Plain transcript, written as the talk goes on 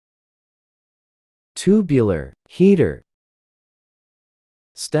Tubular heater.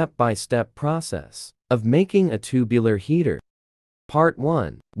 Step-by-step process of making a tubular heater. Part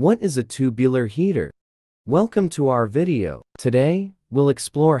 1. What is a tubular heater? Welcome to our video. Today, we'll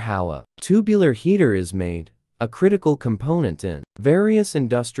explore how a tubular heater is made, a critical component in various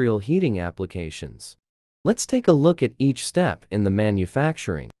industrial heating applications. Let's take a look at each step in the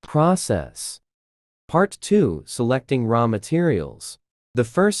manufacturing process. Part 2. Selecting raw materials. The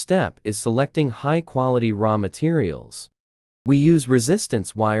first step is selecting high-quality raw materials. We use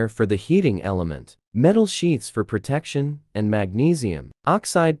resistance wire for the heating element, metal sheaths for protection, and magnesium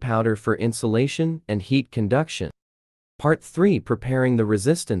oxide powder for insulation and heat conduction. Part 3. Preparing the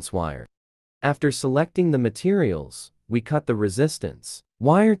resistance wire. After selecting the materials, we cut the resistance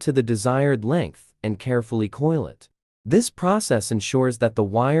wire to the desired length and carefully coil it. This process ensures that the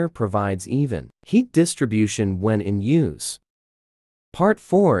wire provides even heat distribution when in use. Part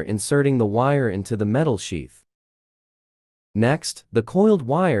 4. Inserting the wire into the metal sheath. Next, the coiled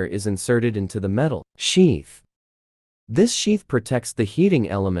wire is inserted into the metal sheath. This sheath protects the heating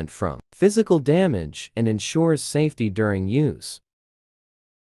element from physical damage and ensures safety during use.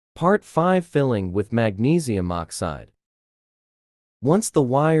 Part 5. Filling with magnesium oxide. Once the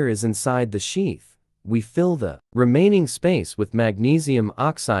wire is inside the sheath, we fill the remaining space with magnesium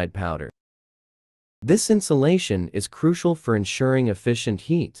oxide powder. This insulation is crucial for ensuring efficient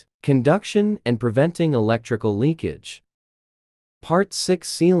heat conduction and preventing electrical leakage. Part 6.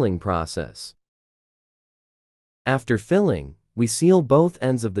 Sealing process. After filling, we seal both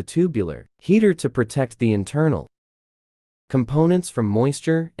ends of the tubular heater to protect the internal components from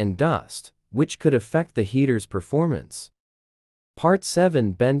moisture and dust, which could affect the heater's performance. Part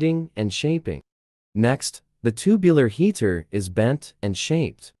 7. Bending and shaping. Next, the tubular heater is bent and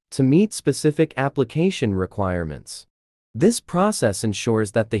shaped to meet specific application requirements. This process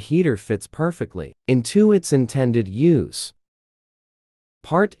ensures that the heater fits perfectly into its intended use.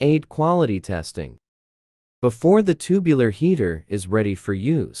 Part 8. Quality testing. Before the tubular heater is ready for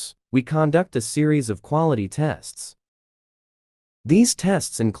use, we conduct a series of quality tests. These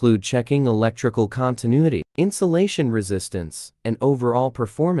tests include checking electrical continuity, insulation resistance, and overall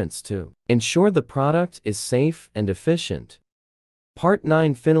performance to ensure the product is safe and efficient. Part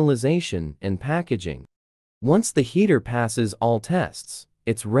 9. Finalization and packaging. Once the heater passes all tests,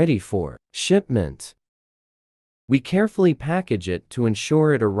 it's ready for shipment. We carefully package it to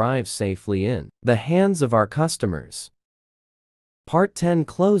ensure it arrives safely in the hands of our customers. Part 10.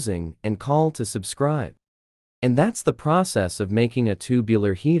 Closing and call to subscribe. And that's the process of making a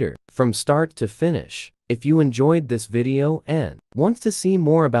tubular heater from start to finish. If you enjoyed this video and want to see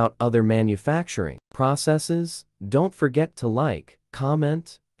more about other manufacturing processes, don't forget to like,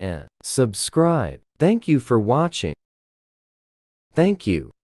 comment, and subscribe. Thank you for watching. Thank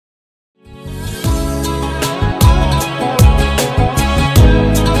you.